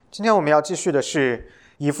今天我们要继续的是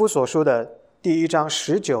以弗所书的第1章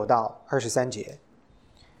19到23节。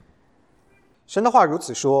神的话如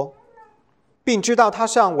此说，并知道他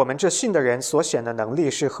向我们这信的人所显的能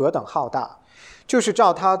力是何等浩大，就是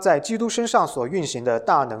照他在基督身上所运行的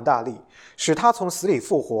大能大力，使他从死里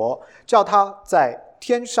复活，叫他在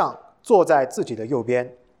天上坐在自己的右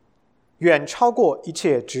边，远超过一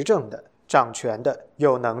切执政的、掌权的、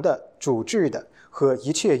有能的、主治的和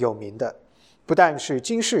一切有名的，不但是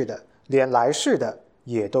今世的，连来世的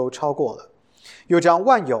也都超过了。又将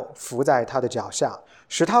万有伏在他的脚下，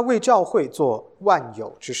使他为教会做万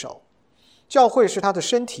有之首。教会是他的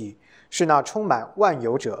身体，是那充满万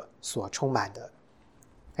有者所充满的。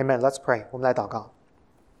 Amen. Let's pray. 我们来祷告。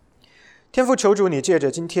天父，求主你借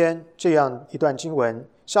着今天这样一段经文，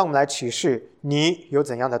向我们来启示你有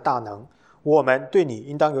怎样的大能，我们对你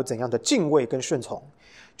应当有怎样的敬畏跟顺从。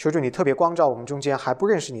求主你特别光照我们中间还不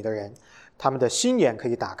认识你的人，他们的心眼可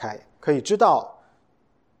以打开，可以知道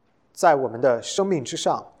在我们的生命之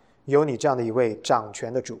上有你这样的一位掌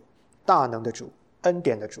权的主、大能的主、恩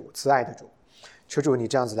典的主、慈爱的主。求主你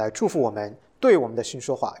这样子来祝福我们，对我们的心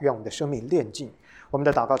说话，愿我们的生命炼净。我们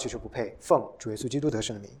的祷告祈求不配，奉主耶稣基督得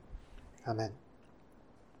胜的名，阿们。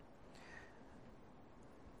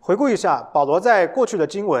回顾一下，保罗在过去的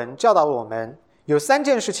经文教导我们有3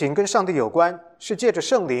件事情跟上帝有关，是借着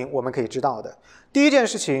圣灵我们可以知道的。第一件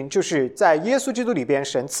事情就是在耶稣基督里边，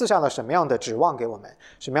神赐下了什么样的指望给我们，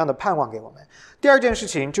什么样的盼望给我们。第二件事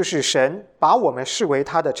情就是神把我们视为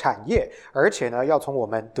他的产业，而且呢要从我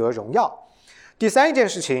们得荣耀。第三件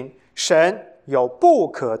事情，神有不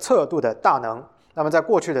可测度的大能。那么在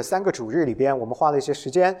过去的3个主日里边，我们花了一些时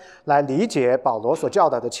间来理解保罗所教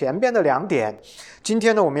导的前边的2点。今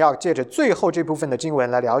天呢，我们要借着最后这部分的经文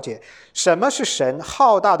来了解什么是神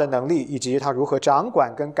浩大的能力，以及他如何掌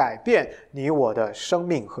管跟改变你我的生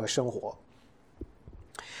命和生活。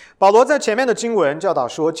保罗在前面的经文教导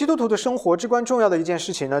说，基督徒的生活至关重要的一件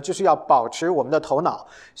事情呢，就是要保持我们的头脑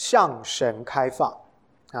向神开放。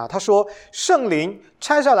他说圣灵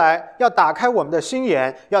拆下来要打开我们的心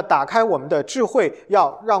眼，要打开我们的智慧，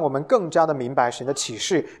要让我们更加的明白神的启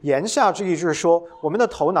示。言下之意就是说，我们的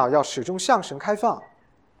头脑要始终向神开放，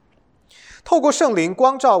透过圣灵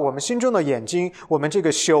光照我们心中的眼睛，我们这个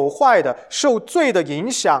朽坏的受罪的影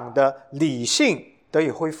响的理性得以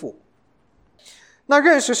恢复。那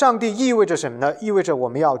认识上帝意味着什么呢？意味着我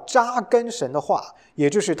们要扎根神的话，也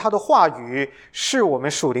就是他的话语是我们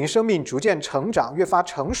属灵生命逐渐成长越发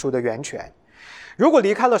成熟的源泉。如果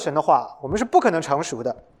离开了神的话，我们是不可能成熟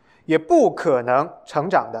的，也不可能成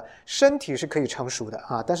长的。身体是可以成熟的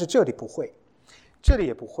但是这里不会，这里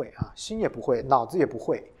也不会心也不会，脑子也不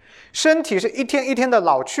会。身体是一天一天的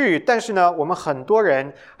老去，但是呢，我们很多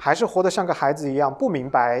人还是活得像个孩子一样，不明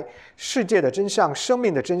白世界的真相、生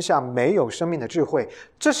命的真相，没有生命的智慧。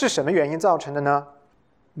这是什么原因造成的呢？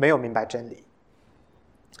没有明白真理。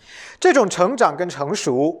这种成长跟成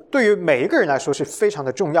熟对于每一个人来说是非常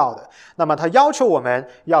的重要的。那么它要求我们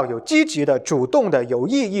要有积极的、主动的、有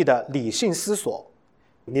意义的理性思索。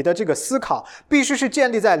你的这个思考必须是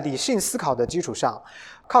建立在理性思考的基础上。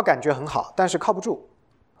靠感觉很好，但是靠不住。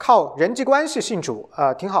靠人际关系信主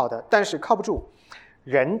挺好的，但是靠不住。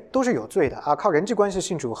人都是有罪的靠人际关系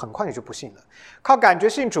信主很快你就不信了，靠感觉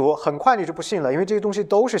信主很快你就不信了，因为这些东西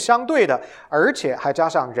都是相对的，而且还加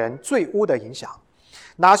上人罪污的影响。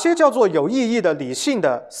哪些叫做有意义的理性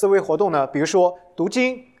的思维活动呢？比如说读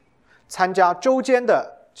经，参加周间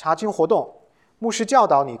的查经活动，牧师教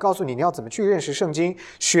导你，告诉你你要怎么去认识圣经，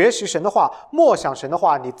学习神的话，默想神的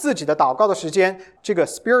话，你自己的祷告的时间，这个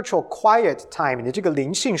spiritual quiet time， 你这个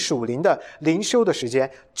灵性属灵的灵修的时间，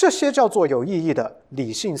这些叫做有意义的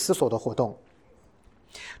理性思索的活动。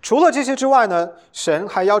除了这些之外呢，神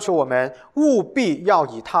还要求我们务必要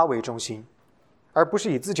以他为中心，而不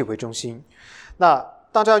是以自己为中心。那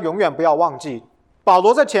大家永远不要忘记，保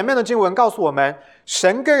罗在前面的经文告诉我们，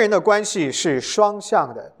神跟人的关系是双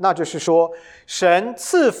向的，那就是说神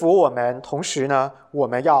赐福我们，同时呢，我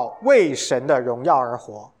们要为神的荣耀而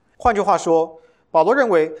活。换句话说，保罗认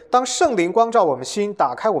为当圣灵光照我们心，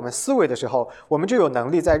打开我们思维的时候，我们就有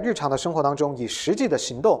能力在日常的生活当中以实际的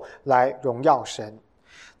行动来荣耀神。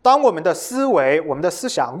当我们的思维、我们的思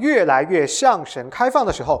想越来越向神开放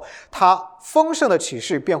的时候，他丰盛的启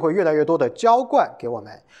示便会越来越多的浇灌给我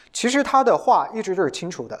们。其实他的话一直都是清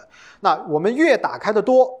楚的，那我们越打开的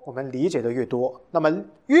多，我们理解的越多，那么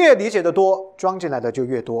越理解的多，装进来的就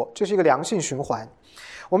越多，这是一个良性循环。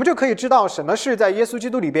我们就可以知道什么是在耶稣基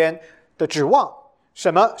督里边的指望，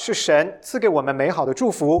什么是神赐给我们美好的祝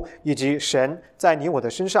福，以及神在你我的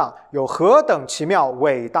身上有何等奇妙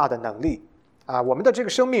伟大的能力我们的这个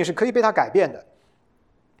生命是可以被他改变的。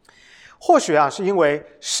或许是因为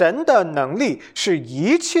神的能力是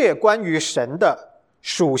一切关于神的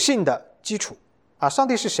属性的基础上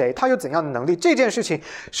帝是谁，他有怎样的能力，这件事情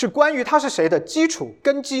是关于他是谁的基础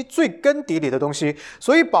根基，最根底里的东西。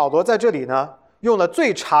所以保罗在这里呢用了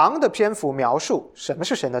最长的篇幅描述什么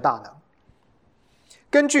是神的大能。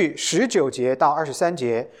根据19节到23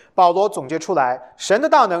节，保罗总结出来神的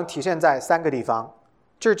大能体现在3个地方，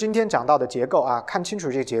这是今天讲到的结构看清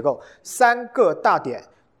楚这个结构，3个大点。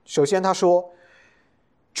首先他说，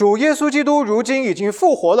主耶稣基督如今已经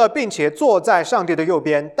复活了，并且坐在上帝的右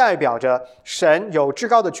边，代表着神有至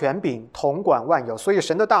高的权柄，统管万有。所以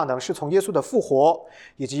神的大能是从耶稣的复活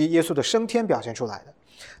以及耶稣的升天表现出来的。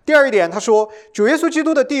第二一点，他说主耶稣基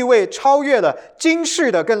督的地位超越了今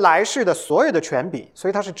世的跟来世的所有的权柄，所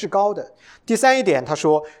以他是至高的。第三一点，他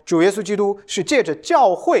说主耶稣基督是借着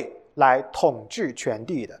教会来统治全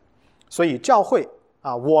地的。所以教会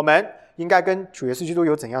我们应该跟主耶稣基督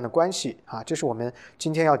有怎样的关系这是我们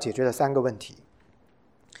今天要解决的3个问题。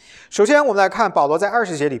首先我们来看保罗在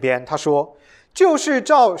20节里边，他说就是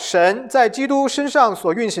照神在基督身上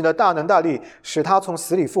所运行的大能大力，使他从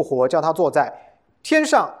死里复活，叫他坐在天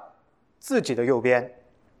上自己的右边。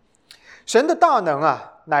神的大能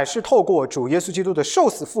乃是透过主耶稣基督的受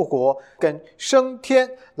死复活跟升天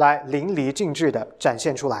来淋漓尽致的展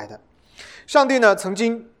现出来的。上帝呢曾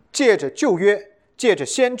经借着旧约，借着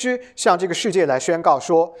先知向这个世界来宣告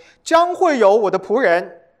说，将会有我的仆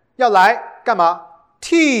人要来干嘛？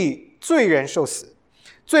替罪人受死，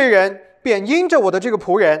罪人便因着我的这个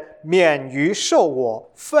仆人免于受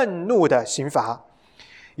我愤怒的刑罚。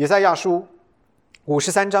以赛亚书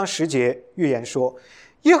53章10节预言说，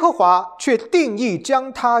耶和华却定义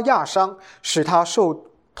将他压伤，使他受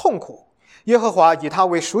痛苦。耶和华以他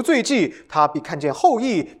为赎罪祭，他必看见后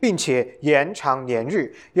裔，并且延长年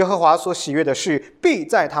日。耶和华所喜悦的事，必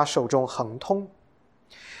在他手中亨通。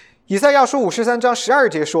以赛亚书53章12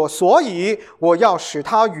节说，所以我要使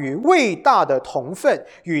他与伟大的同分，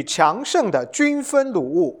与强盛的均分掳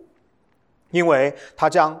物，因为他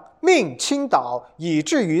将命倾倒，以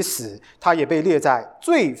至于死，他也被列在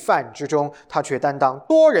罪犯之中，他却担当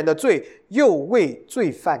多人的罪，又为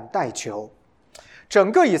罪犯代求。整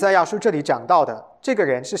个以赛亚书这里讲到的这个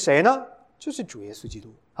人是谁呢？就是主耶稣基督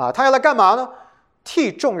他要来干嘛呢？替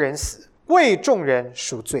众人死，为众人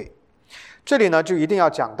赎罪。这里呢就一定要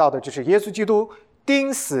讲到的就是耶稣基督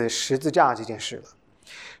钉死十字架这件事了。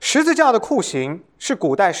十字架的酷刑是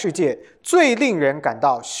古代世界最令人感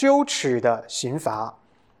到羞耻的刑罚。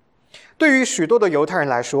对于许多的犹太人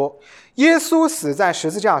来说，耶稣死在十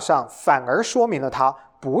字架上反而说明了他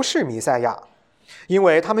不是弥赛亚，因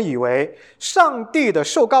为他们以为上帝的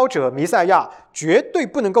受膏者弥赛亚绝对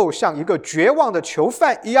不能够像一个绝望的囚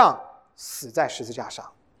犯一样死在十字架上。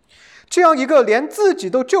这样一个连自己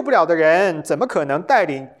都救不了的人，怎么可能带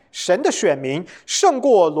领神的选民胜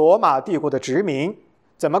过罗马帝国的殖民？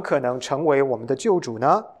怎么可能成为我们的救主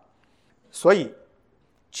呢？所以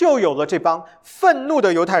就有了这帮愤怒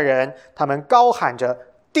的犹太人，他们高喊着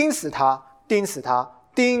钉死他，钉死他，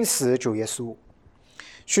钉死主耶稣。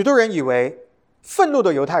许多人以为愤怒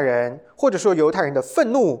的犹太人，或者说犹太人的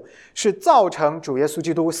愤怒，是造成主耶稣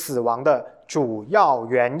基督死亡的主要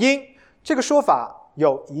原因。这个说法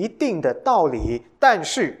有一定的道理，但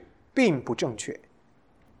是并不正确。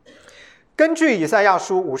根据以赛亚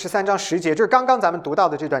书53章10节，就是刚刚咱们读到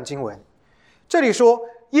的这段经文，这里说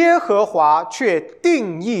耶和华却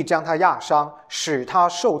定义将他压伤，使他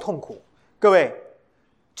受痛苦。各位，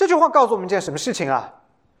这句话告诉我们一件什么事情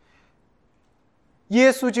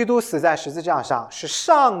耶稣基督死在十字架上是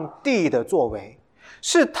上帝的作为，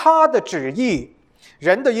是他的旨意。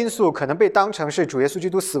人的因素可能被当成是主耶稣基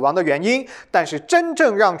督死亡的原因，但是真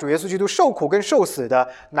正让主耶稣基督受苦跟受死的，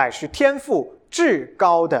乃是天父至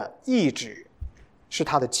高的意志，是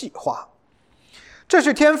他的计划。这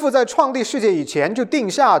是天父在创立世界以前就定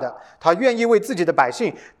下的，他愿意为自己的百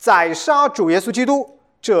姓宰杀主耶稣基督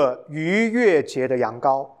这逾越节的羊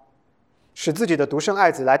羔，使自己的独生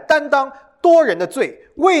爱子来担当多人的罪，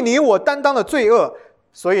为你我担当的罪恶，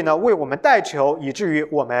所以呢为我们代求，以至于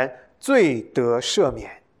我们罪得赦免。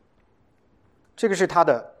这个是他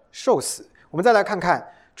的受死。我们再来看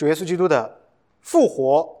看主耶稣基督的复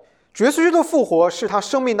活。主耶稣基督的复活是他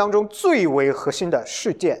生命当中最为核心的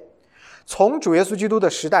事件。从主耶稣基督的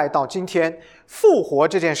时代到今天，复活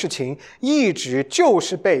这件事情一直就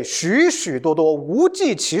是被许许多多无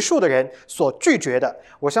计其数的人所拒绝的。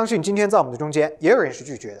我相信今天在我们的中间也有人是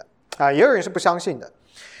拒绝的也有人是不相信的。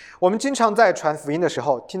我们经常在传福音的时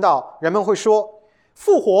候听到人们会说，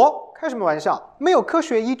复活开什么玩笑，没有科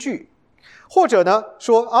学依据。或者呢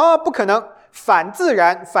说不可能，反自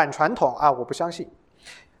然反传统我不相信。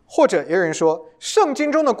或者也有人说，圣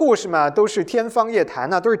经中的故事嘛，都是天方夜谭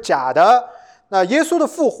都是假的。那耶稣的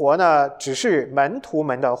复活呢，只是门徒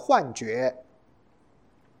们的幻觉。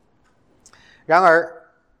然而，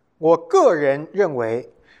我个人认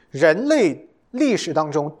为，人类历史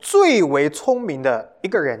当中最为聪明的一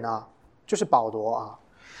个人啊，就是保罗啊。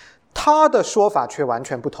他的说法却完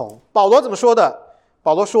全不同。保罗怎么说的？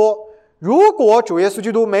保罗说，如果主耶稣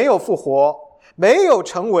基督没有复活，没有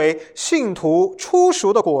成为信徒初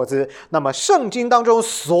熟的果子，那么圣经当中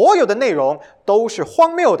所有的内容都是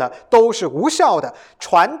荒谬的，都是无效的，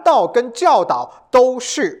传道跟教导都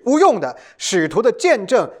是无用的，使徒的见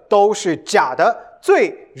证都是假的，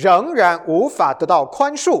罪仍然无法得到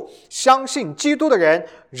宽恕，相信基督的人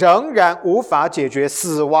仍然无法解决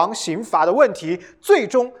死亡刑罚的问题，最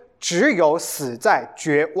终只有死在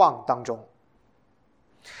绝望当中。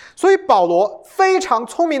所以保罗非常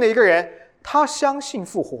聪明的一个人，他相信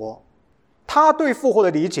复活，他对复活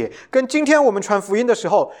的理解跟今天我们传福音的时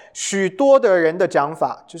候许多的人的讲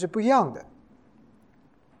法就是不一样的。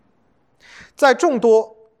在众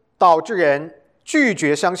多导致人拒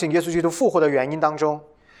绝相信耶稣基督复活的原因当中，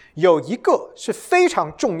有一个是非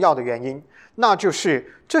常重要的原因，那就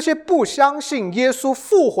是这些不相信耶稣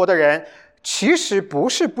复活的人，其实不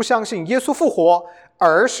是不相信耶稣复活，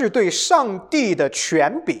而是对上帝的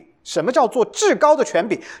权柄。什么叫做至高的权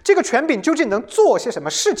柄？这个权柄究竟能做些什么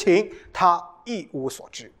事情，他一无所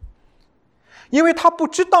知。因为他不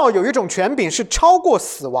知道有一种权柄是超过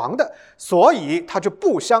死亡的，所以他就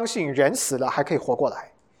不相信人死了还可以活过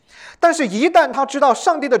来。但是一旦他知道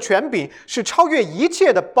上帝的权柄是超越一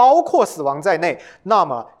切的，包括死亡在内，那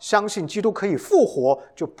么相信基督可以复活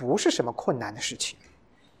就不是什么困难的事情。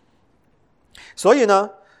所以呢，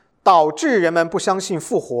导致人们不相信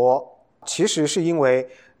复活，其实是因为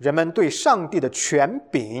人们对上帝的权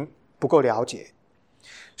柄不够了解。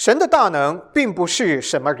神的大能并不是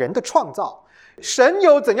什么人的创造，神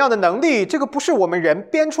有怎样的能力，这个不是我们人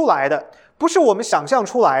编出来的，不是我们想象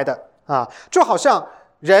出来的啊！就好像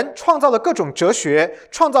人创造了各种哲学，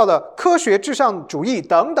创造了科学至上主义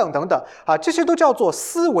等等等等啊，这些都叫做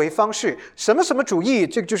思维方式。什么什么主义，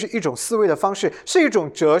这个就是一种思维的方式，是一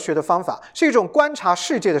种哲学的方法，是一种观察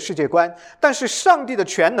世界的世界观。但是上帝的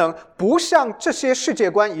全能不像这些世界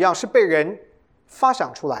观一样是被人发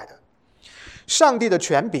想出来的。上帝的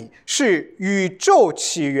权柄是宇宙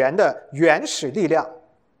起源的原始力量，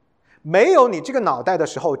没有你这个脑袋的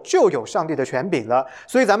时候就有上帝的权柄了，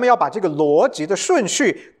所以咱们要把这个逻辑的顺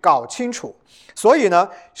序搞清楚。所以呢，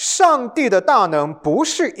上帝的大能不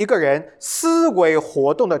是一个人思维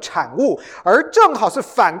活动的产物，而正好是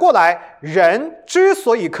反过来，人之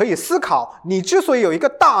所以可以思考，你之所以有一个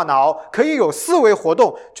大脑可以有思维活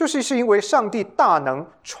动，就是因为上帝大能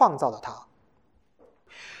创造了它。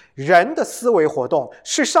人的思维活动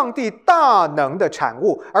是上帝大能的产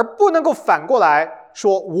物，而不能够反过来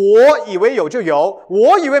说我以为有就有，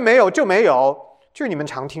我以为没有就没有，就是你们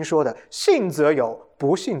常听说的信则有，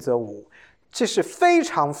不信则无，这是非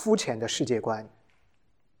常肤浅的世界观。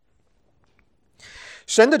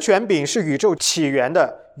神的权柄是宇宙起源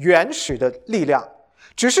的原始的力量，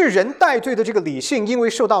只是人带罪的这个理性因为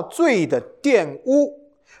受到罪的玷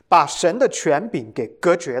污，把神的权柄给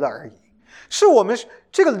隔绝了而已。是我们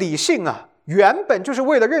这个理性啊，原本就是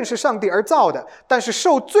为了认识上帝而造的，但是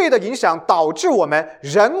受罪的影响，导致我们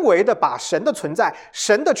人为的把神的存在、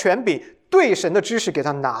神的权柄、对神的知识给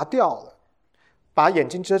它拿掉了，把眼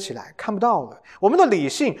睛遮起来，看不到了。我们的理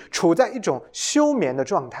性处在一种休眠的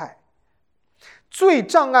状态。最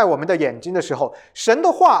障碍我们的眼睛的时候，神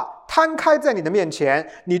的话摊开在你的面前，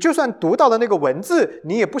你就算读到了那个文字，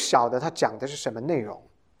你也不晓得它讲的是什么内容。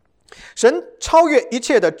神超越一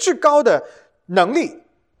切的至高的能力，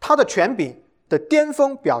他的权柄的巅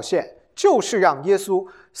峰表现，就是让耶稣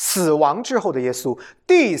死亡之后的耶稣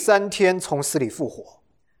第3天从死里复活，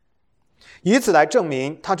以此来证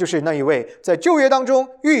明他就是那一位在旧约当中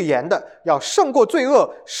预言的要胜过罪恶、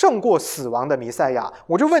胜过死亡的弥赛亚。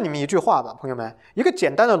我就问你们一句话吧，朋友们，一个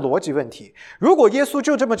简单的逻辑问题：如果耶稣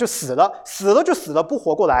就这么就死了，死了就死了，不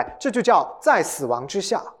活过来，这就叫在死亡之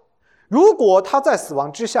下。如果他在死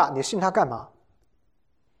亡之下，你信他干嘛？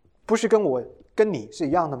不是跟我跟你是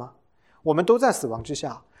一样的吗？我们都在死亡之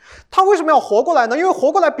下，他为什么要活过来呢？因为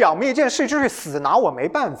活过来表明一件事，就是死拿我没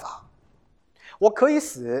办法。我可以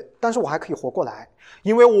死，但是我还可以活过来，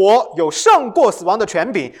因为我有胜过死亡的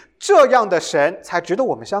权柄，这样的神才值得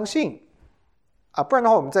我们相信啊！不然的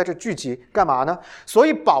话，我们在这聚集干嘛呢？所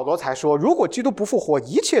以保罗才说，如果基督不复活，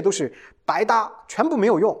一切都是白搭，全部没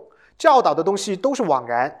有用，教导的东西都是枉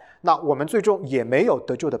然，那我们最终也没有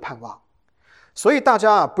得救的盼望。所以大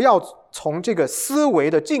家不要从这个思维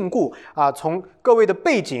的禁锢从各位的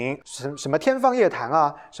背景，什么天方夜谭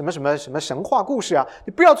什么神话故事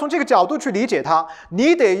你不要从这个角度去理解它，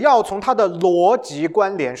你得要从它的逻辑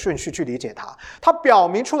关联顺序去理解它，它表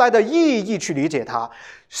明出来的意义去理解它。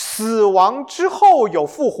死亡之后有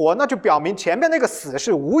复活，那就表明前面那个死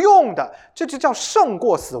是无用的，这就叫胜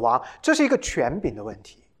过死亡，这是一个权柄的问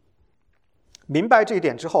题。明白这一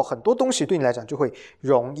点之后，很多东西对你来讲就会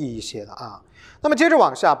容易一些了那么接着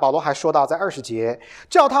往下，保罗还说到在20节，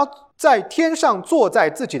叫他在天上坐在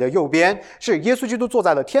自己的右边，是耶稣基督坐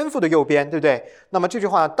在了天父的右边，对不对？那么这句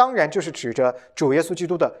话当然就是指着主耶稣基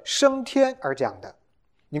督的升天而讲的。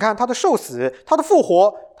你看他的受死，他的复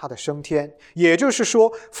活，他的升天，也就是说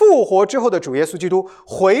复活之后的主耶稣基督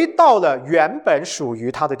回到了原本属于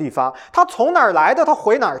他的地方。他从哪儿来的，他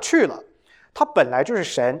回哪儿去了。他本来就是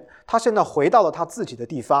神，他现在回到了他自己的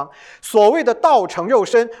地方。所谓的道成肉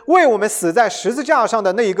身，为我们死在十字架上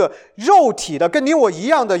的那一个肉体的，跟你我一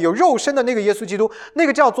样的有肉身的那个耶稣基督，那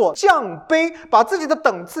个叫做降卑，把自己的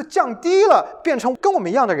等次降低了，变成跟我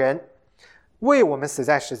们一样的人，为我们死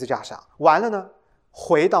在十字架上。完了呢，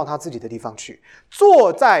回到他自己的地方去，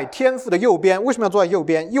坐在天父的右边。为什么要坐在右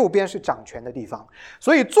边？右边是掌权的地方，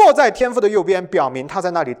所以坐在天父的右边，表明他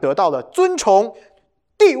在那里得到了尊崇、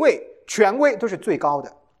地位、权威，都是最高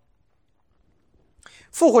的。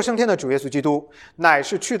复活升天的主耶稣基督乃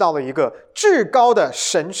是去到了一个至高的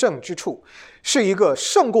神圣之处，是一个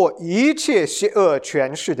胜过一切邪恶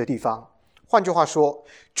权势的地方。换句话说，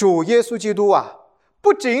主耶稣基督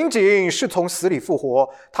不仅仅是从死里复活，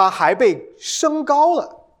他还被升高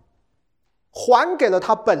了，还给了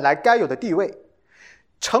他本来该有的地位。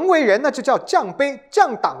成为人，那就叫降卑、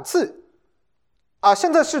降档次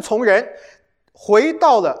现在是从人回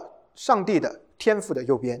到了上帝的天父的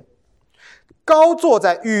右边，高坐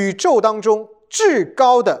在宇宙当中至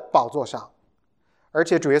高的宝座上。而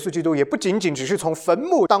且主耶稣基督也不仅仅只是从坟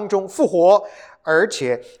墓当中复活，而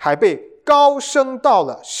且还被高升到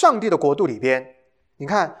了上帝的国度里边。你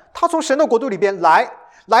看，他从神的国度里边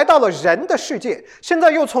来到了人的世界，现在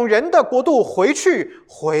又从人的国度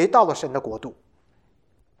回到了神的国度。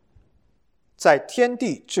在天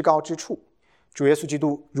地至高之处，主耶稣基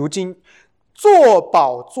督如今坐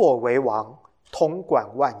宝座为王，统管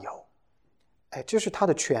万有。这是他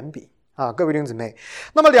的权柄各位弟兄姊妹。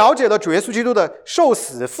那么了解了主耶稣基督的受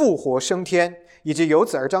死、复活、升天，以及由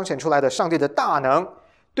此而彰显出来的上帝的大能，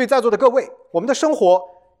对在座的各位，我们的生活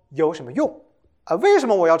有什么用为什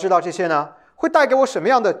么我要知道这些呢？会带给我什么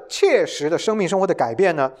样的切实的生命生活的改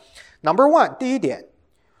变呢？ Number one， 第一点，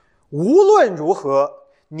无论如何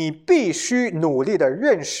你必须努力的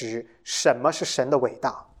认识什么是神的伟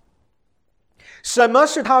大，什么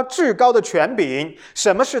是他至高的权柄，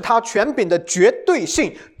什么是他权柄的绝对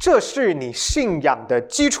性，这是你信仰的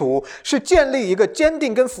基础，是建立一个坚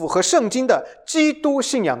定跟符合圣经的基督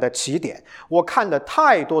信仰的起点。我看了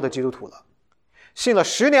太多的基督徒了，信了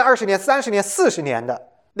10年、20年、30年、40年的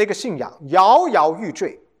那个信仰摇摇欲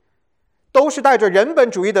坠，都是带着人本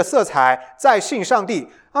主义的色彩在信上帝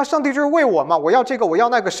上帝就是为我嘛，我要这个我要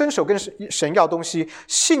那个，伸手跟神要东西。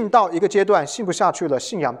信到一个阶段信不下去了，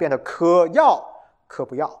信仰变得可要可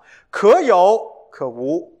不要，可有可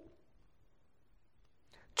无，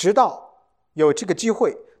直到有这个机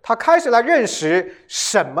会，他开始来认识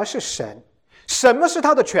什么是神，什么是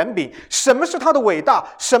他的权柄，什么是他的伟大，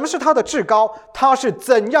什么是他的至高，他是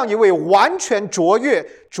怎样一位完全卓越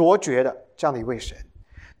卓绝的这样的一位神。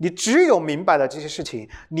你只有明白了这些事情，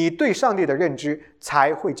你对上帝的认知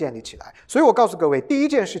才会建立起来。所以我告诉各位，第一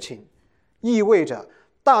件事情意味着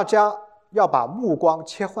大家要把目光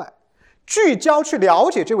切换，聚焦去了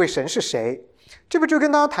解这位神是谁。这不就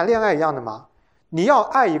跟大家谈恋爱一样的吗？你要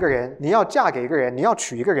爱一个人，你要嫁给一个人，你要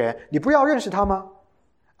娶一个人，你不要认识他吗？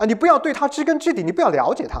你不要对他知根知底，你不要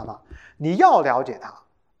了解他吗？你要了解他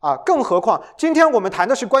更何况今天我们谈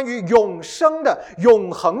的是关于永生的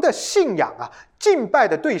永恒的信仰敬拜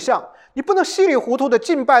的对象，你不能稀里糊涂的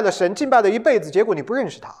敬拜了神，敬拜了一辈子，结果你不认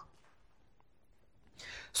识他。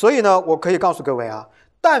所以呢，我可以告诉各位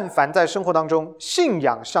但凡在生活当中信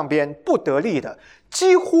仰上边不得力的，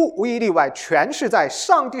几乎无一例外全是在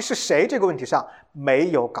上帝是谁这个问题上没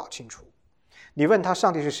有搞清楚。你问他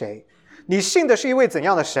上帝是谁，你信的是一位怎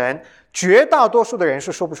样的神，绝大多数的人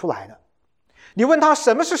是说不出来的。你问他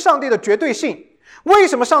什么是上帝的绝对性，为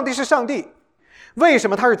什么上帝是上帝，为什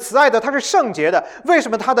么他是慈爱的，他是圣洁的，为什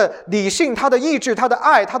么他的理性、他的意志、他的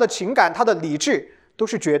爱、他的情感、他的理智都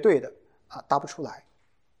是绝对的答不出来。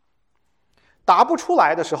答不出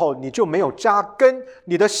来的时候，你就没有扎根，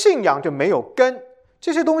你的信仰就没有根。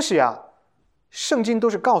这些东西圣经都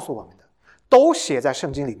是告诉我们的，都写在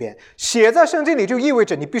圣经里边，写在圣经里就意味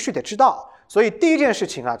着你必须得知道。所以第一件事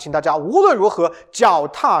情啊，请大家无论如何脚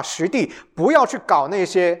踏实地，不要去搞那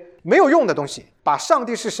些没有用的东西，把上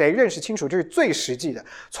帝是谁认识清楚，这是最实际的。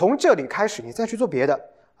从这里开始，你再去做别的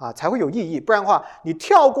啊，才会有意义。不然的话，你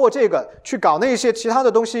跳过这个去搞那些其他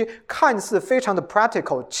的东西，看似非常的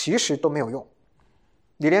practical， 其实都没有用。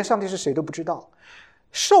你连上帝是谁都不知道。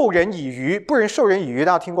授人以鱼，不能授人以渔，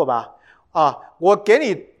大家听过吧？啊，我给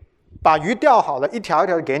你把鱼钓好了，一条一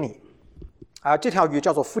条的给你。这条鱼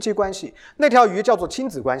叫做夫妻关系，那条鱼叫做亲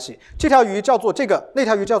子关系，这条鱼叫做这个，那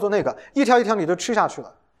条鱼叫做那个，一条一条你都吃下去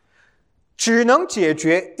了，只能解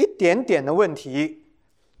决一点点的问题。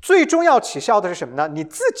最终要起效的是什么呢？你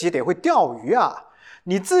自己得会钓鱼啊，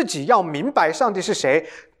你自己要明白上帝是谁。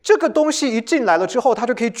这个东西一进来了之后，它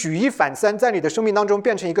就可以举一反三，在你的生命当中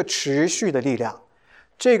变成一个持续的力量，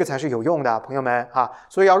这个才是有用的，朋友们啊！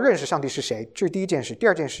所以要认识上帝是谁，这是第一件事。第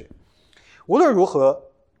二件事，无论如何，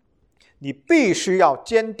你必须要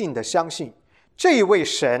坚定的相信这一位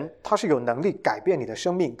神，他是有能力改变你的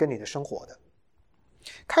生命跟你的生活的。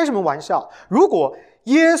开什么玩笑？如果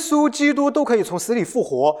耶稣基督都可以从死里复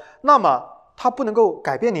活，那么他不能够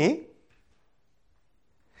改变你？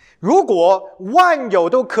如果万有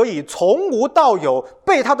都可以从无到有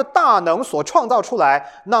被他的大能所创造出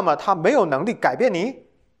来，那么他没有能力改变你？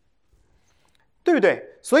对不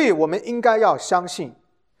对？所以我们应该要相信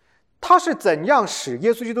他是怎样使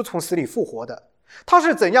耶稣基督从死里复活的，他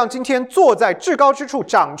是怎样今天坐在至高之处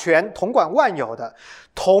掌权统管万有的。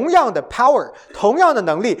同样的 power， 同样的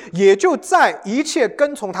能力，也就在一切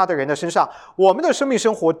跟从他的人的身上，我们的生命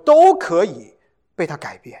生活都可以被他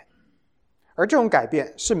改变。而这种改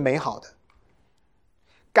变是美好的。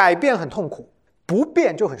改变很痛苦，不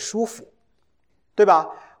变就很舒服，对吧？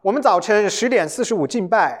我们早晨10点45敬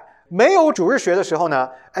拜，没有主日学的时候呢，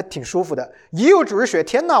挺舒服的；一有主日学，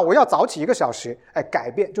天哪，我要早起1个小时，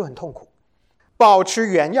改变就很痛苦。保持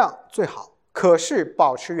原样最好，可是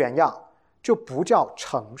保持原样就不叫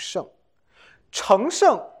成圣。成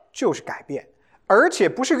圣就是改变，而且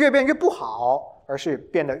不是越变越不好，而是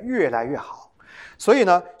变得越来越好。所以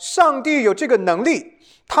呢，上帝有这个能力，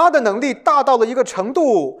他的能力大到了一个程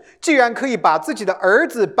度，既然可以把自己的儿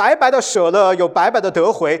子白白的舍了，又白白的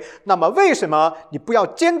得回，那么为什么你不要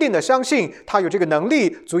坚定的相信他有这个能力，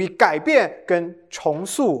足以改变跟重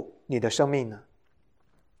塑你的生命呢？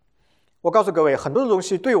我告诉各位，很多的东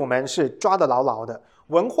西对我们是抓得牢牢的，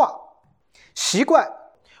文化、习惯，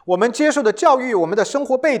我们接受的教育，我们的生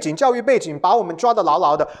活背景、教育背景把我们抓得牢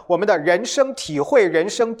牢的，我们的人生体会、人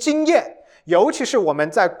生经验，尤其是我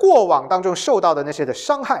们在过往当中受到的那些的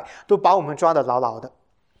伤害，都把我们抓得牢牢的。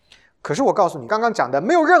可是我告诉你，刚刚讲的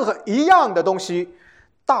没有任何一样的东西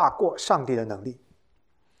大过上帝的能力。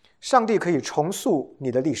上帝可以重塑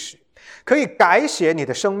你的历史，可以改写你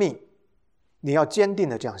的生命，你要坚定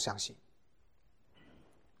的这样相信。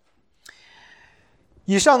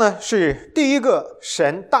以上呢是第一个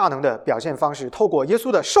神大能的表现方式，透过耶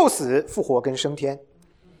稣的受死、复活跟升天。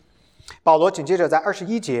保罗紧接着在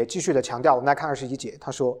21节继续的强调，我们来看21节，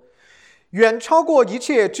他说：远超过一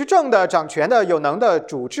切执政的、掌权的、有能的、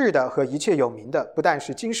主治的和一切有名的，不但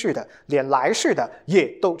是今世的，连来世的也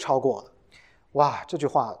都超过了。哇，这句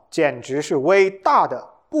话简直是伟大的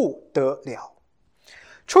不得了。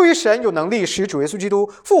出于神有能力使主耶稣基督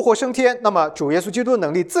复活升天，那么主耶稣基督的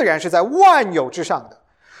能力自然是在万有之上的，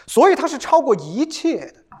所以他是超过一切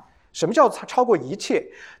的。什么叫超过一切？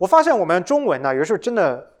我发现我们中文呢，有时候真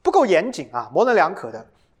的不够严谨啊，模棱两可的。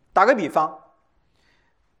打个比方，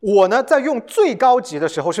我呢在用最高级的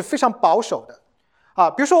时候是非常保守的啊。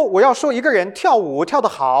比如说我要说一个人跳舞跳得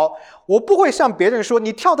好，我不会向别人说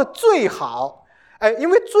你跳得最好，因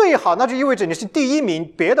为最好那就意味着你是第一名，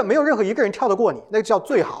别的没有任何一个人跳得过你，那个叫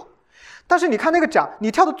最好。但是你看那个奖，你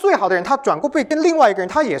跳得最好的人，他转过背跟另外一个人，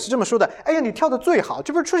他也是这么说的：哎呀，你跳得最好，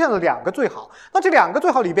这不是出现了2个最好？那这2个最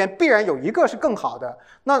好里边必然有一个是更好的，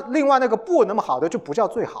那另外那个不那么好的就不叫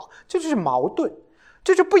最好，这就是矛盾，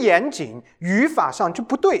这就不严谨，语法上就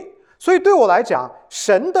不对。所以对我来讲，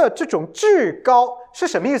神的这种至高是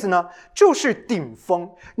什么意思呢？就是顶峰，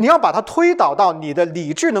你要把它推导到你的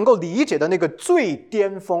理智能够理解的那个最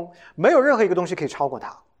巅峰，没有任何一个东西可以超过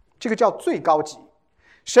它，这个叫最高级。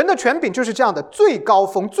神的权柄就是这样的，最高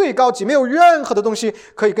峰、最高级，没有任何的东西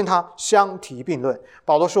可以跟它相提并论。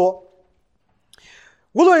保罗说，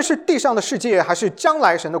无论是地上的世界还是将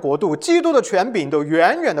来神的国度，基督的权柄都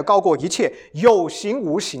远远的高过一切有形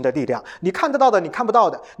无形的力量，你看得到的，你看不到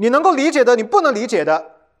的，你能够理解的，你不能理解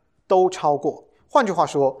的，都超过。换句话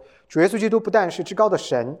说，主耶稣基督不但是至高的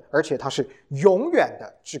神，而且他是永远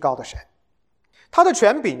的至高的神，他的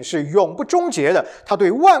权柄是永不终结的，他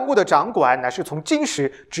对万物的掌管乃是从今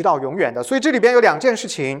时直到永远的。所以这里边有2件事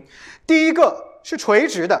情，第一个，是垂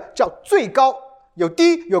直的，叫最高，有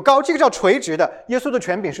低有高，这个叫垂直的，耶稣的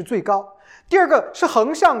权柄是最高。第二个是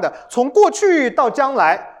横向的，从过去到将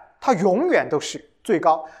来，它永远都是最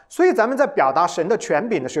高。所以咱们在表达神的权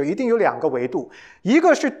柄的时候，一定有两个维度，一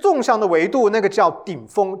个是纵向的维度，那个叫顶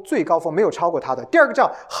峰最高峰，没有超过它的；第二个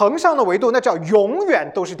叫横向的维度，那叫永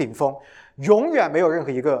远都是顶峰，永远没有任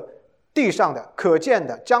何一个地上的可见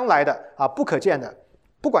的将来的不可见的，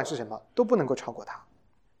不管是什么都不能够超过它。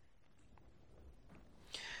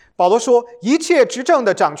保罗说一切执政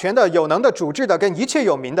的、掌权的、有能的、主治的跟一切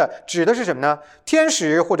有名的，指的是什么呢？天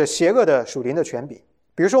使或者邪恶的属灵的权柄，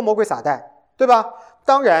比如说魔鬼撒旦，对吧？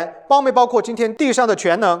当然包没包括今天地上的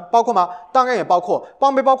全能，包括吗？当然也包括，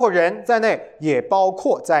包没包括人在内，也包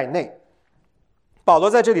括在内。保罗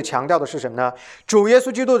在这里强调的是什么呢？主耶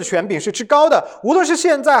稣基督的权柄是至高的，无论是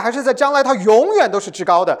现在还是在将来，他永远都是至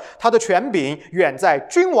高的，他的权柄远在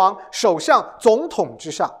君王、首相、总统之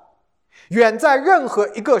上，远在任何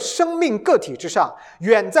一个生命个体之上，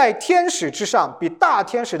远在天使之上，比大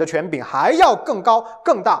天使的权柄还要更高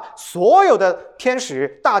更大，所有的天使、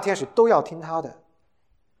大天使都要听他的。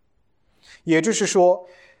也就是说，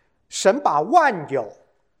神把万有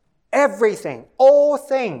everything all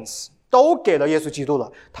things 都给了耶稣基督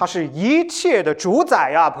了，他是一切的主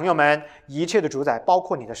宰啊，朋友们，一切的主宰，包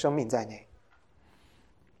括你的生命在内。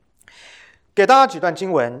给大家几段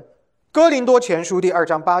经文，哥林多前书第2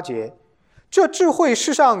章8节，这智慧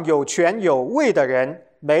世上有权有位的人，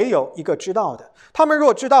没有一个知道的，他们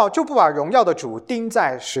若知道，就不把荣耀的主钉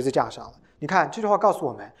在十字架上了。你看这句话告诉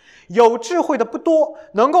我们，有智慧的不多，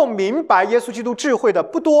能够明白耶稣基督智慧的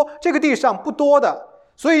不多，这个地上不多的，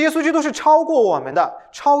所以耶稣基督是超过我们的，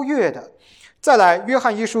超越的。再来，约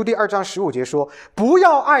翰一书第2章15节说，不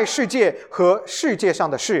要爱世界和世界上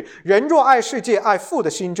的事，人若爱世界，爱父的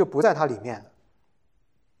心就不在他里面了。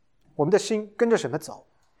我们的心跟着什么走？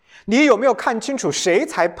你有没有看清楚谁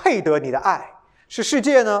才配得你的爱？是世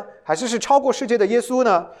界呢，还是超过世界的耶稣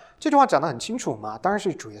呢？这句话讲得很清楚嘛，当然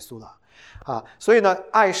是主耶稣了所以呢，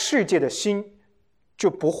爱世界的心就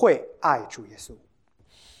不会爱主耶稣。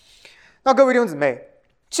那各位弟兄姊妹，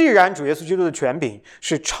既然主耶稣基督的权柄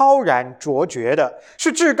是超然卓绝的，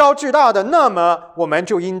是至高至大的，那么我们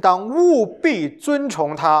就应当务必尊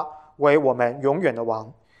崇他为我们永远的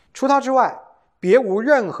王。除他之外，别无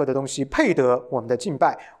任何的东西配得我们的敬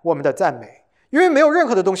拜，我们的赞美，因为没有任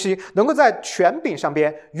何的东西能够在权柄上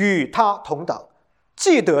边与他同等。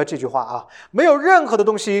记得这句话没有任何的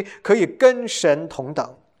东西可以跟神同等。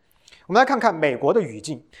我们来看看美国的语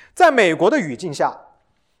境，在美国的语境下，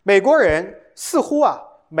美国人似乎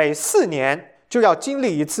每4年就要经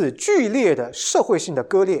历一次剧烈的社会性的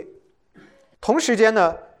割裂，同时间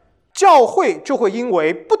呢，教会就会因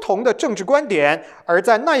为不同的政治观点而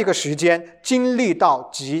在那一个时间经历到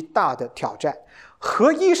极大的挑战。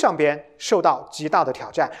合一上边受到极大的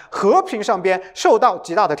挑战，和平上边受到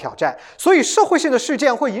极大的挑战，所以社会性的事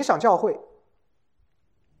件会影响教会。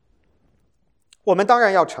我们当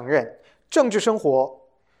然要承认，政治生活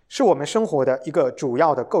是我们生活的一个主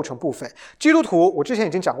要的构成部分。基督徒，我之前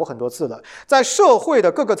已经讲过很多次了，在社会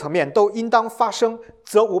的各个层面都应当发声，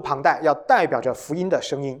责无旁贷，要代表着福音的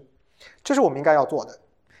声音，这是我们应该要做的。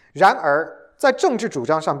然而在政治主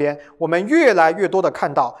张上边，我们越来越多的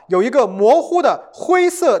看到有一个模糊的灰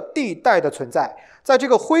色地带的存在，在这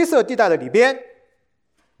个灰色地带的里边，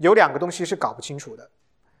有2个东西是搞不清楚的。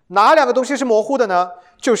哪2个东西是模糊的呢？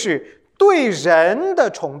就是对人的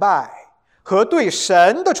崇拜和对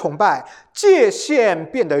神的崇拜，界限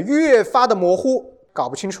变得越发的模糊，搞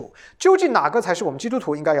不清楚究竟哪个才是我们基督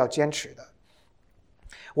徒应该要坚持的。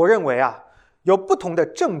我认为有不同的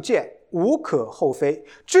政见无可厚非，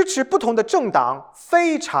支持不同的政党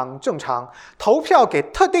非常正常，投票给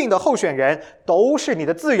特定的候选人都是你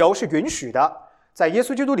的自由，是允许的。在耶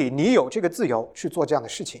稣基督里，你有这个自由去做这样的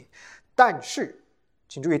事情。但是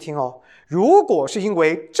请注意听如果是因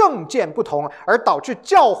为政见不同而导致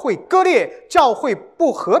教会割裂，教会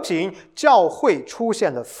不和平，教会出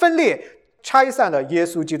现了分裂，拆散了耶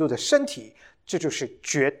稣基督的身体，这就是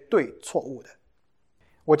绝对错误的。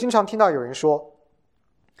我经常听到有人说，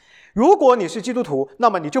如果你是基督徒，那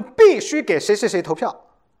么你就必须给谁谁谁投票，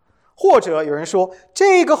或者有人说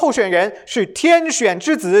这个候选人是天选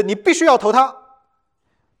之子，你必须要投他。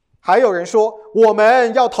还有人说我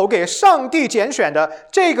们要投给上帝拣选的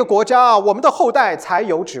这个国家，我们的后代才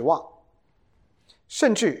有指望。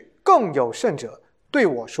甚至更有甚者对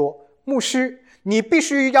我说，牧师，你必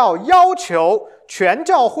须要求全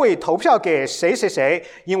教会投票给谁谁谁，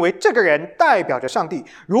因为这个人代表着上帝，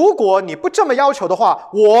如果你不这么要求的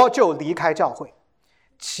话，我就离开教会。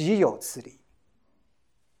岂有此理！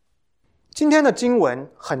今天的经文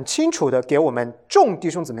很清楚地给我们众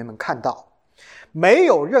弟兄姊妹们看到，没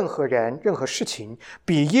有任何人、任何事情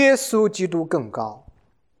比耶稣基督更高。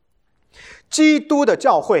基督的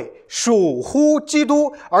教会属乎基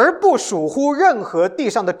督，而不属乎任何地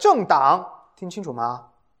上的政党。听清楚吗？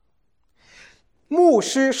牧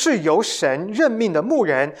师是由神任命的牧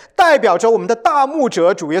人，代表着我们的大牧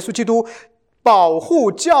者主耶稣基督，保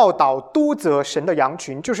护、教导、督责神的羊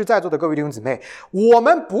群，就是在座的各位弟兄姊妹。我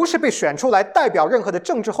们不是被选出来代表任何的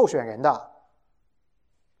政治候选人的。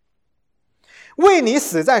为你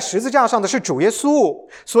死在十字架上的是主耶稣，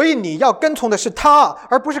所以你要跟从的是他，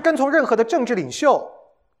而不是跟从任何的政治领袖。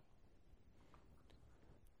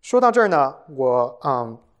说到这儿呢，我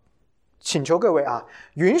请求各位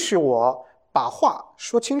允许我把话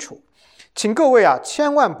说清楚，请各位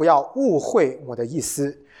千万不要误会我的意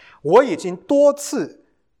思。我已经多次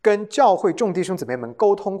跟教会众弟兄姊妹们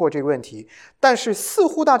沟通过这个问题，但是似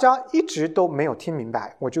乎大家一直都没有听明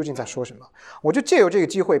白我究竟在说什么。我就借由这个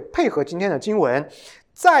机会，配合今天的经文，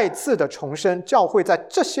再次的重申教会在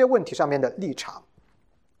这些问题上面的立场。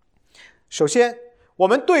首先，我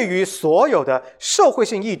们对于所有的社会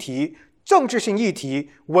性议题、政治性议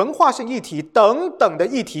题、文化性议题等等的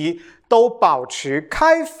议题，都保持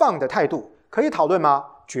开放的态度。可以讨论吗？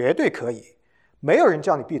绝对可以，没有人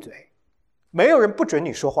叫你闭嘴，没有人不准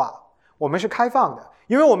你说话，我们是开放的，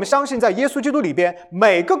因为我们相信在耶稣基督里边，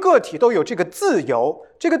每个个体都有这个自由，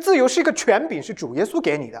这个自由是一个权柄，是主耶稣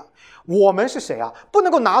给你的。我们是谁啊？不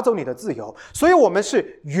能够拿走你的自由，所以我们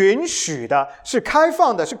是允许的，是开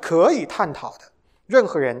放的，是可以探讨的。任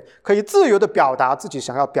何人可以自由地表达自己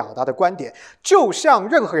想要表达的观点，就像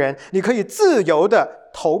任何人你可以自由地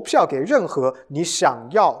投票给任何你想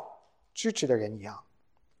要支持的人一样，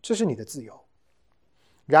这是你的自由。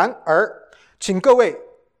然而请各位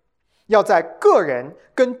要在个人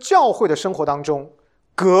跟教会的生活当中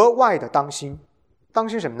格外的当心。当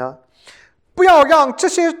心什么呢？不要让这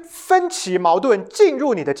些分歧矛盾进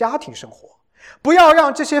入你的家庭生活，不要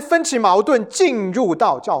让这些分歧矛盾进入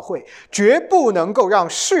到教会，绝不能够让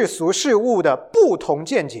世俗事物的不同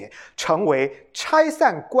见解成为拆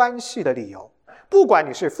散关系的理由。不管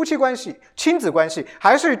你是夫妻关系、亲子关系，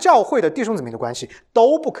还是教会的弟兄姊妹的关系，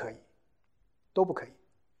都不可以，都不可以。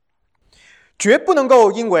绝不能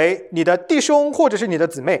够因为你的弟兄或者是你的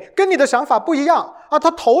姊妹跟你的想法不一样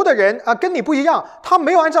他投的人跟你不一样，他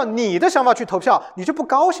没有按照你的想法去投票，你就不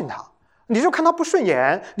高兴他，你就看他不顺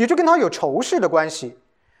眼，你就跟他有仇视的关系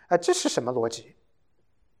这是什么逻辑？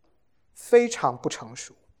非常不成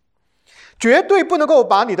熟。绝对不能够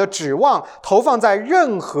把你的指望投放在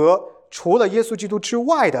任何除了耶稣基督之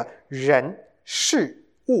外的人事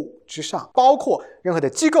物之上，包括任何的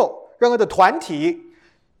机构、任何的团体。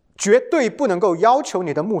绝对不能够要求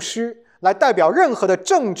你的牧师来代表任何的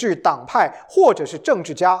政治党派或者是政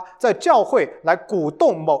治家在教会来鼓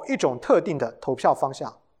动某一种特定的投票方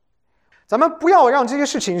向。咱们不要让这些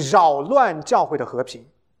事情扰乱教会的和平，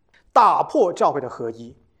打破教会的合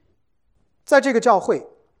一。在这个教会，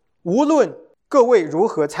无论各位如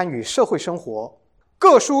何参与社会生活，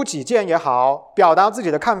各抒己见也好，表达自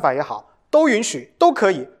己的看法也好，都允许，都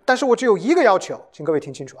可以。但是我只有一个要求，请各位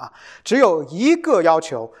听清楚只有一个要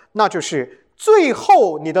求，那就是最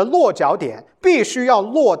后你的落脚点必须要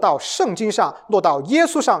落到圣经上，落到耶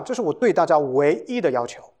稣上，这是我对大家唯一的要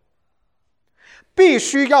求。必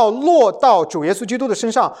须要落到主耶稣基督的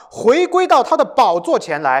身上，回归到他的宝座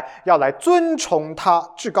前来，要来尊崇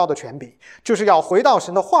他至高的权柄，就是要回到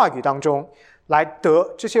神的话语当中来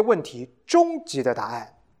得这些问题终极的答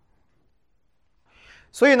案。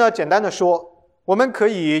所以呢，简单的说，我们可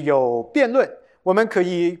以有辩论，我们可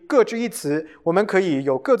以各执一词，我们可以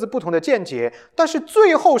有各自不同的见解，但是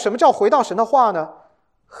最后什么叫回到神的话呢？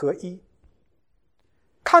合一。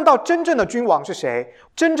看到真正的君王是谁？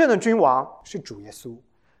真正的君王是主耶稣。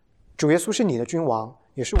主耶稣是你的君王，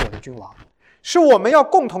也是我的君王，是我们要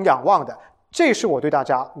共同仰望的，这是我对大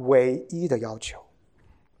家唯一的要求。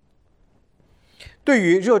对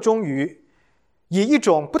于热衷于以一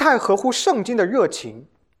种不太合乎圣经的热情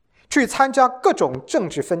去参加各种政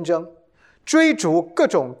治纷争，追逐各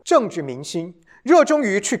种政治明星，热衷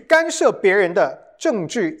于去干涉别人的政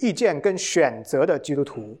治意见跟选择的基督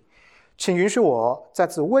徒，请允许我再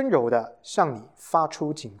次温柔地向你发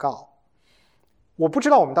出警告。我不知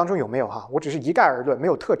道我们当中有没有我只是一概而论，没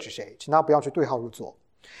有特指谁，请大家不要去对号入座。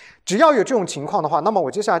只要有这种情况的话，那么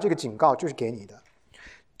我接下来这个警告就是给你的。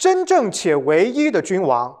真正且唯一的君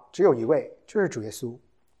王只有一位，就是主耶稣。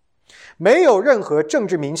没有任何政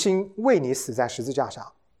治明星为你死在十字架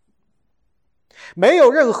上，没有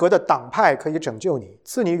任何的党派可以拯救你，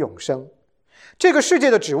赐你永生。这个世界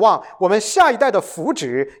的指望，我们下一代的福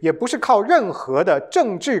祉，也不是靠任何的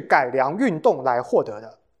政治改良运动来获得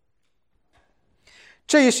的。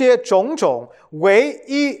这一些种种唯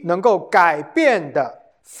一能够改变的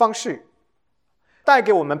方式，带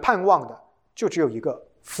给我们盼望的就只有一个：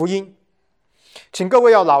福音。请各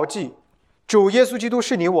位要牢记，主耶稣基督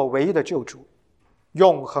是你我唯一的救主，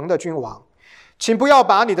永恒的君王。请不要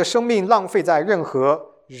把你的生命浪费在任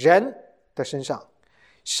何人的身上，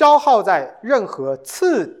消耗在任何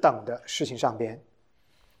次等的事情上边。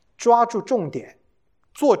抓住重点，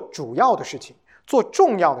做主要的事情，做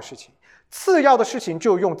重要的事情。次要的事情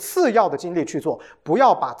就用次要的精力去做，不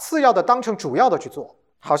要把次要的当成主要的去做，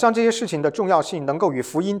好像这些事情的重要性能够与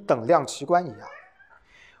福音等量齐观一样。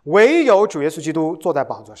唯有主耶稣基督坐在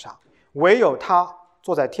宝座上，唯有他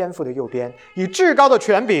坐在天父的右边，以至高的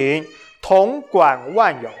权柄统管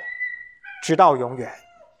万有，直到永远。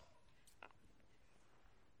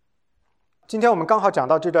今天我们刚好讲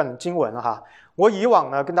到这段经文哈，我以往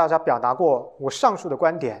呢跟大家表达过我上述的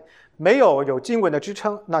观点，没有经文的支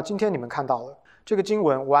撑，那今天你们看到了，这个经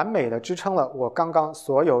文完美的支撑了我刚刚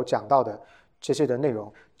所有讲到的这些的内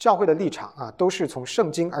容。教会的立场啊，都是从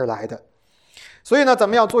圣经而来的。所以呢，咱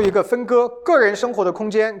们要做一个分割，个人生活的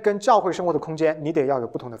空间跟教会生活的空间，你得要有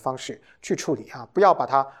不同的方式去处理啊，不要把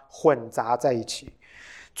它混杂在一起。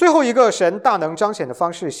最后一个神大能彰显的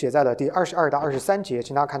方式写在了第22到23节，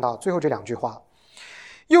请大家看到最后这两句话：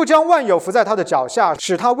又将万有伏在他的脚下，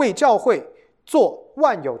使他为教会做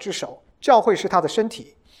万有之首。教会是他的身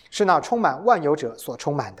体，是那充满万有者所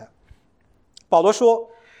充满的。保罗说，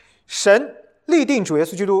神立定主耶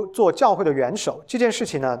稣基督做教会的元首，这件事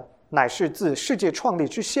情呢，乃是自世界创立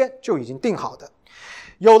之先就已经定好的。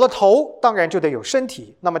有了头，当然就得有身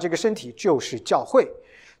体，那么这个身体就是教会。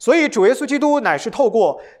所以主耶稣基督乃是透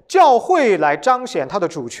过教会来彰显他的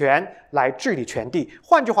主权，来治理全地。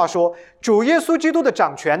换句话说，主耶稣基督的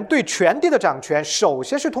掌权，对全地的掌权，首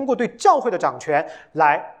先是通过对教会的掌权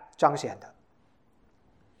来彰显的。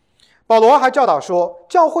保罗还教导说，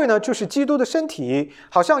教会呢就是基督的身体，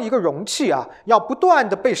好像一个容器啊，要不断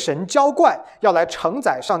的被神浇灌，要来承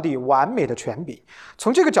载上帝完美的权柄。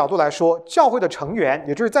从这个角度来说，教会的成员，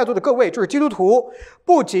也就是在座的各位，就是基督徒，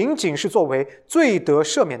不仅仅是作为罪得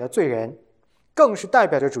赦免的罪人，更是代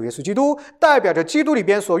表着主耶稣基督，代表着基督里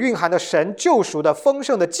边所蕴含的神救赎的丰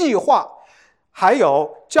盛的计划，还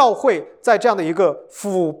有教会在这样的一个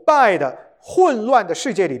腐败的混乱的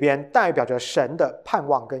世界里边，代表着神的盼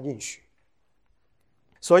望跟应许。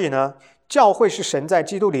所以呢，教会是神在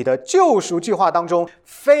基督里的救赎计划当中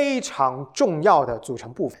非常重要的组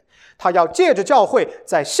成部分。他要借着教会，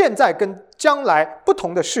在现在跟将来不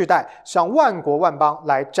同的世代，向万国万邦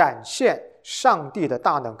来展现上帝的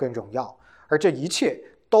大能跟荣耀。而这一切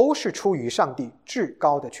都是出于上帝至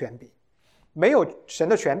高的权柄。没有神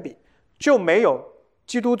的权柄，就没有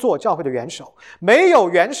基督做教会的元首，没有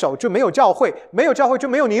元首就没有教会，没有教会就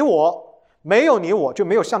没有你我，没有你我就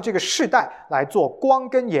没有向这个世代来做光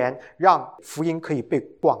跟盐，让福音可以被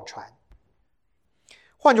广传。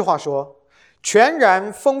换句话说，全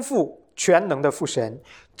然丰富全能的父神，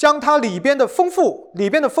将他里边的丰富里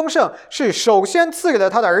边的丰盛是首先赐给了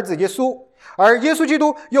他的儿子耶稣，而耶稣基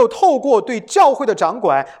督又透过对教会的掌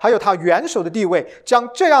管，还有他元首的地位，将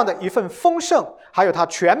这样的一份丰盛，还有他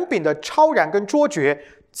权柄的超然跟卓绝，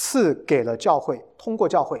赐给了教会，通过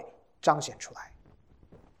教会彰显出来。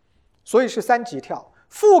所以是三级跳，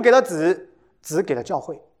父给了子，子给了教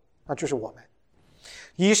会，那就是我们。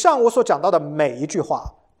以上我所讲到的每一句话，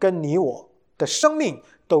跟你我的生命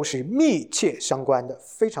都是密切相关的，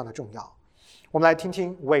非常的重要。我们来听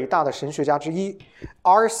听伟大的神学家之一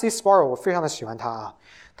R.C. Sproul， 我非常的喜欢他啊，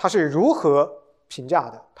他是如何评价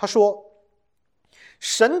的。他说，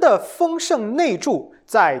神的丰盛内住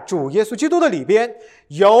在主耶稣基督的里边，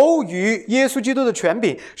由于耶稣基督的权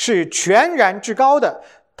柄是全然至高的，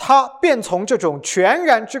他便从这种全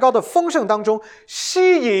然至高的丰盛当中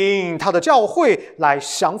吸引他的教会来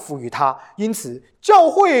降服于他。因此，教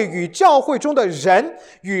会与教会中的人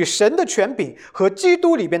与神的权柄和基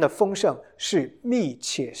督里边的丰盛是密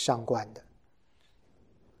切相关的。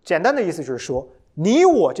简单的意思就是说，你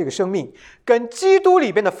我这个生命跟基督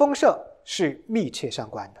里边的丰盛是密切相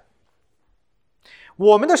关的。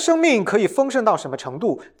我们的生命可以丰盛到什么程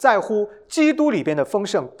度，在乎基督里边的丰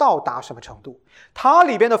盛到达什么程度。它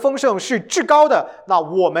里边的丰盛是至高的，那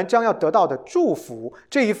我们将要得到的祝福，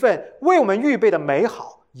这一份为我们预备的美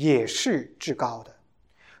好也是至高的。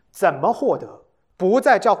怎么获得？不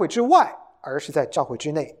在教会之外，而是在教会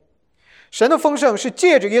之内。神的丰盛是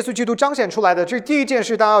借着耶稣基督彰显出来的，这是第一件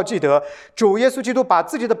事，大家要记得，主耶稣基督把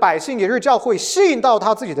自己的百姓，也就是教会，吸引到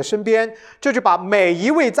他自己的身边，这就把每一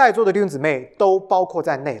位在座的弟兄姊妹都包括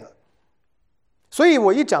在内了。所以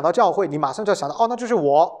我一讲到教会，你马上就要想到，哦，那就是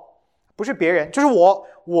我，不是别人，就是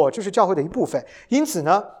我就是教会的一部分。因此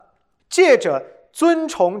呢，借着尊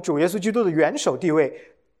崇主耶稣基督的元首地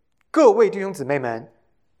位，各位弟兄姊妹们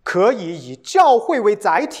可以以教会为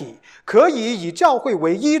载体，可以以教会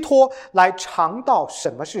为依托，来尝到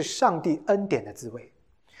什么是上帝恩典的滋味。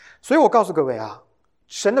所以我告诉各位啊，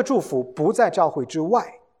神的祝福不在教会之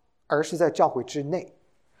外，而是在教会之内。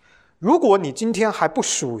如果你今天还不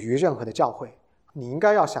属于任何的教会，你应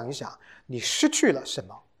该要想一想，你失去了什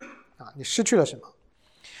么啊？你失去了什么？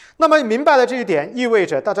那么明白了这一点，意味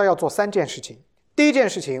着大家要做3件事情。第一件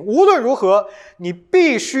事情，无论如何，你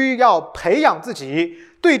必须要培养自己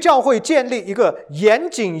对教会建立一个严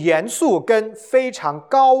谨、严肃跟非常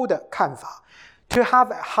高的看法。To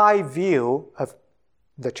have a high view of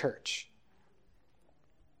the church。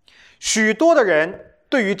许多的人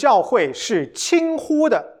对于教会是轻忽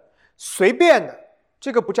的、随便的，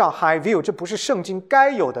这个不叫 high view， 这不是圣经该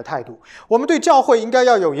有的态度。我们对教会应该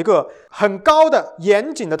要有一个很高的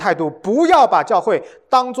严谨的态度，不要把教会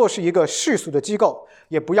当作是一个世俗的机构，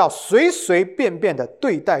也不要随随便便的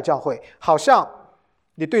对待教会，好像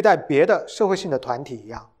你对待别的社会性的团体一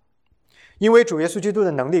样。因为主耶稣基督的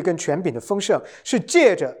能力跟权柄的丰盛是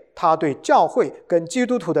借着他对教会跟基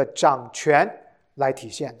督徒的掌权来体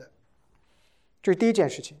现的。这是第一件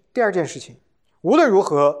事情。第二件事情，无论如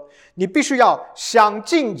何，你必须要想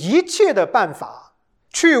尽一切的办法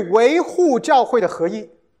去维护教会的合一、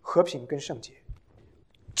和平跟圣洁。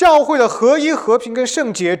教会的合一、和平跟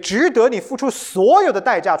圣洁值得你付出所有的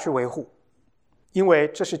代价去维护，因为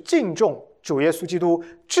这是敬重主耶稣基督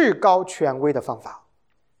至高权威的方法。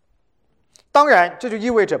当然，这就意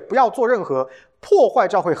味着不要做任何破坏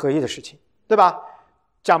教会合一的事情，对吧？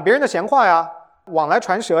讲别人的闲话呀，往来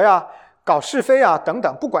传舌呀，搞是非啊等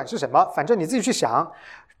等，不管是什么，反正你自己去想。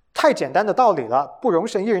太简单的道理了，不容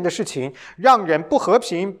神一人的事情，让人不和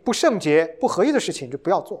平、不圣洁、不合一的事情就不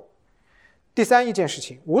要做。第三一件事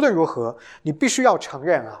情，无论如何，你必须要承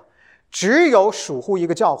认啊，只有属乎一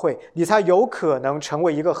个教会，你才有可能成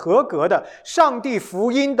为一个合格的上帝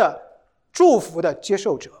福音的祝福的接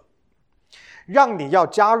受者。让你要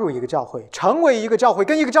加入一个教会，成为一个教会，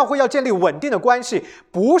跟一个教会要建立稳定的关系，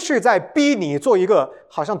不是在逼你做一个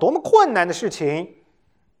好像多么困难的事情。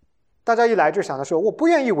大家一来就想着说，我不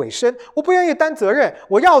愿意委身，我不愿意担责任，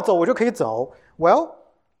我要走我就可以走。Well，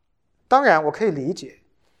 当然我可以理解，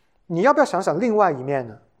你要不要想想另外一面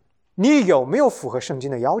呢？你有没有符合圣经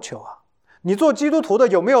的要求啊？你做基督徒的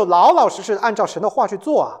有没有老老实实按照神的话去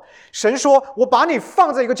做啊？神说，我把你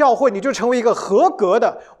放在一个教会，你就成为一个合格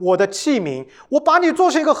的我的器皿。我把你做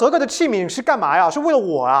成一个合格的器皿是干嘛呀？是为了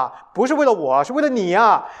我啊，不是为了我，是为了你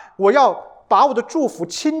啊。我要把我的祝福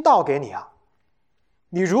倾倒给你啊。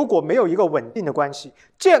你如果没有一个稳定的关系、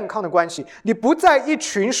健康的关系，你不在一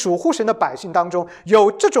群属乎神的百姓当中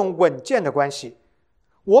有这种稳健的关系，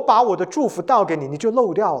我把我的祝福倒给你，你就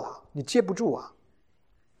漏掉了，你接不住啊。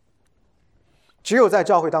只有在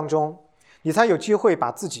教会当中，你才有机会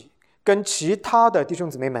把自己跟其他的弟兄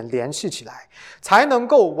姊妹们联系起来，才能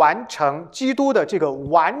够完成基督的这个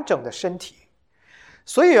完整的身体。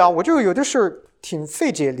所以啊，我就有的是挺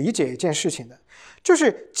费解理解一件事情的，就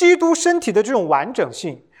是基督身体的这种完整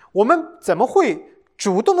性，我们怎么会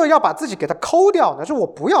主动的要把自己给它抠掉呢？说我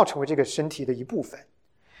不要成为这个身体的一部分。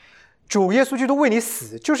主耶稣基督为你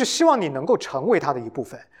死，就是希望你能够成为他的一部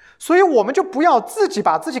分，所以我们就不要自己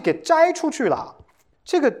把自己给摘出去了，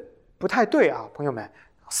这个不太对啊，朋友们，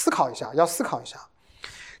思考一下，要思考一下。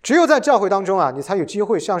只有在教会当中啊，你才有机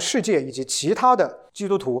会向世界以及其他的基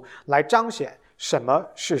督徒来彰显什么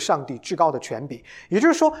是上帝至高的权柄。也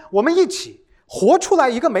就是说，我们一起活出来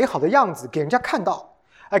一个美好的样子，给人家看到，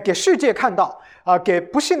给世界看到，给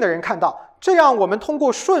不信的人看到。这样我们通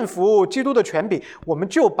过顺服基督的权柄，我们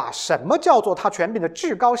就把什么叫做他权柄的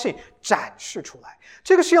至高性展示出来。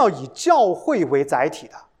这个是要以教会为载体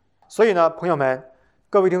的。所以呢，朋友们，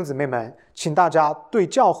各位弟兄姊妹们，请大家对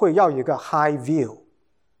教会要有一个 high view，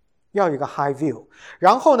 要有一个 high view，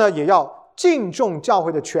 然后呢，也要敬重教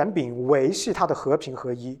会的权柄，维系它的和平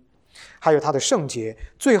合一，还有它的圣洁。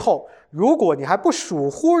最后，如果你还不属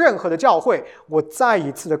乎任何的教会，我再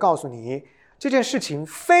一次的告诉你，这件事情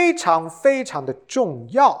非常非常的重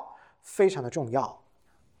要，非常的重要。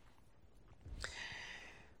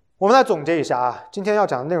我们来总结一下啊，今天要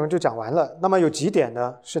讲的内容就讲完了。那么有几点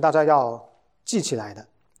呢，是大家要记起来的。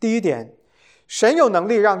第一点，神有能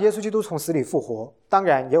力让耶稣基督从死里复活，当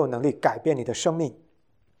然也有能力改变你的生命。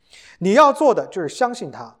你要做的就是相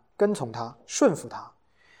信他，跟从他，顺服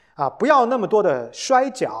他，不要那么多的摔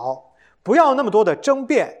跤，不要那么多的争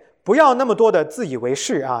辩，不要那么多的自以为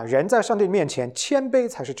是啊！人在上帝面前谦卑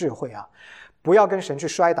才是智慧啊！不要跟神去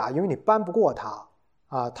摔打，因为你扳不过他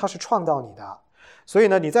啊！他是创造你的，所以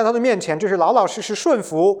呢，你在他的面前就是老老实实顺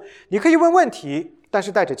服。你可以问问题，但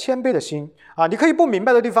是带着谦卑的心啊，你可以不明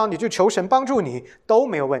白的地方，你就求神帮助你都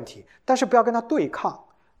没有问题，但是不要跟他对抗，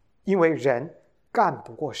因为人干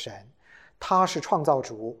不过神，他是创造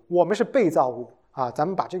主，我们是被造物啊，咱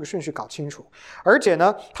们把这个顺序搞清楚。而且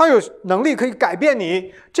呢，他有能力可以改变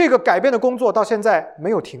你，这个改变的工作到现在没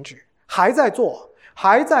有停止，还在做，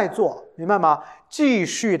明白吗？继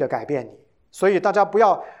续的改变你。所以大家不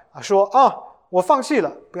要说我放弃了，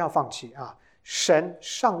不要放弃啊！神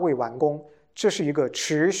尚未完工，这是一个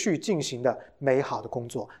持续进行的美好的工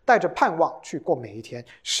作，带着盼望去过每一天，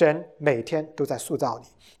神每天都在塑造你。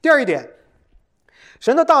第二一点，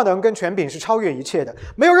神的大能跟权柄是超越一切的，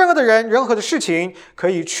没有任何的人、任何的事情可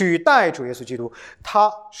以取代主耶稣基督，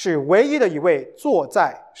他是唯一的一位坐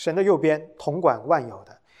在神的右边统管万有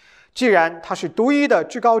的。既然他是独一的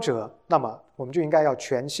至高者，那么我们就应该要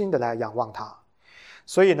全心的来仰望他。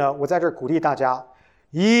所以呢，我在这儿鼓励大家，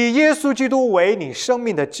以耶稣基督为你生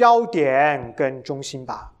命的焦点跟中心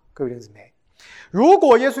吧，各位弟兄姊妹。如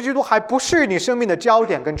果耶稣基督还不是你生命的焦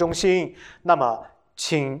点跟中心，那么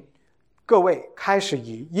请各位开始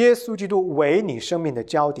以耶稣基督为你生命的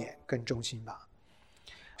焦点跟中心吧。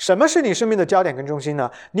什么是你生命的焦点跟中心呢？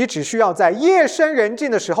你只需要在夜深人静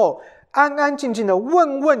的时候，安安静静的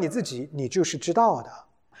问问你自己，你就是知道的。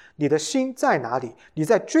你的心在哪里？你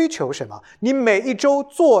在追求什么？你每一周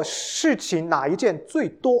做事情哪一件最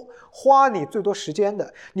多，花你最多时间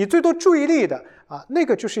的，你最多注意力的那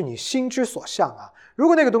个就是你心之所向啊。如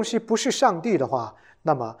果那个东西不是上帝的话，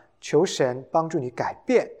那么求神帮助你改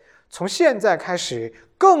变，从现在开始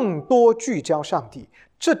更多聚焦上帝，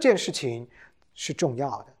这件事情是重要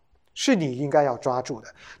的，是你应该要抓住的。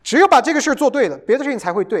只有把这个事做对了，别的事情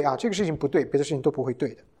才会对啊。这个事情不对，别的事情都不会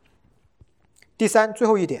对的。第三，最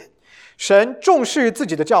后一点，神重视自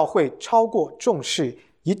己的教会超过重视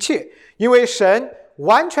一切，因为神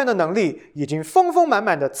完全的能力已经丰丰满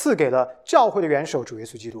满的赐给了教会的元首主耶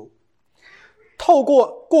稣基督。透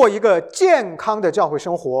过过一个健康的教会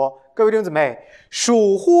生活，各位弟兄姊妹，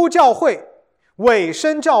属乎教会、委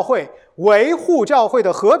身教会、维护教会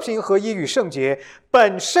的和平合一与圣洁，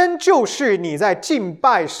本身就是你在敬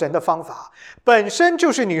拜神的方法，本身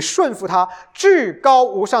就是你顺服他至高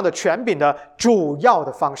无上的权柄的主要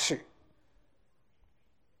的方式。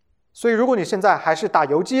所以如果你现在还是打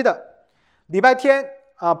游击的，礼拜天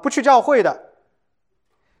不去教会的，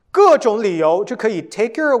各种理由就可以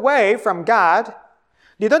take you away from God，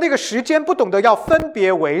 你的那个时间不懂得要分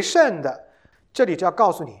别为圣的，这里就要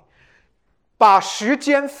告诉你，把时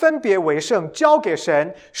间分别为圣交给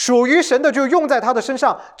神，属于神的就用在他的身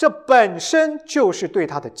上，这本身就是对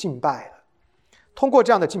他的敬拜了。通过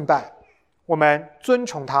这样的敬拜，我们尊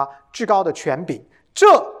崇他至高的权柄，这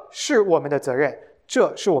是我们的责任，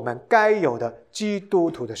这是我们该有的基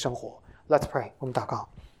督徒的生活。 Let's pray， 我们祷告。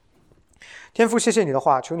天父，谢谢你的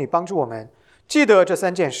话，求你帮助我们记得这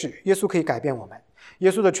三件事。耶稣可以改变我们，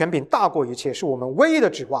耶稣的权柄大过一切，是我们唯一的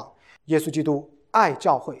指望。耶稣基督爱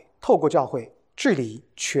教会，透过教会治理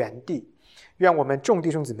全地。愿我们众弟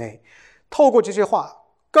兄姊妹透过这些话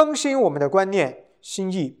更新我们的观念，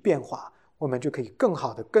心意变化，我们就可以更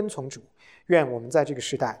好的跟从主。愿我们在这个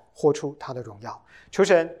时代活出他的荣耀。求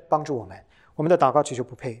神帮助我们。我们的祷告祈求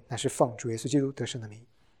不配，乃是奉主耶稣基督得胜的名。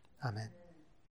阿们。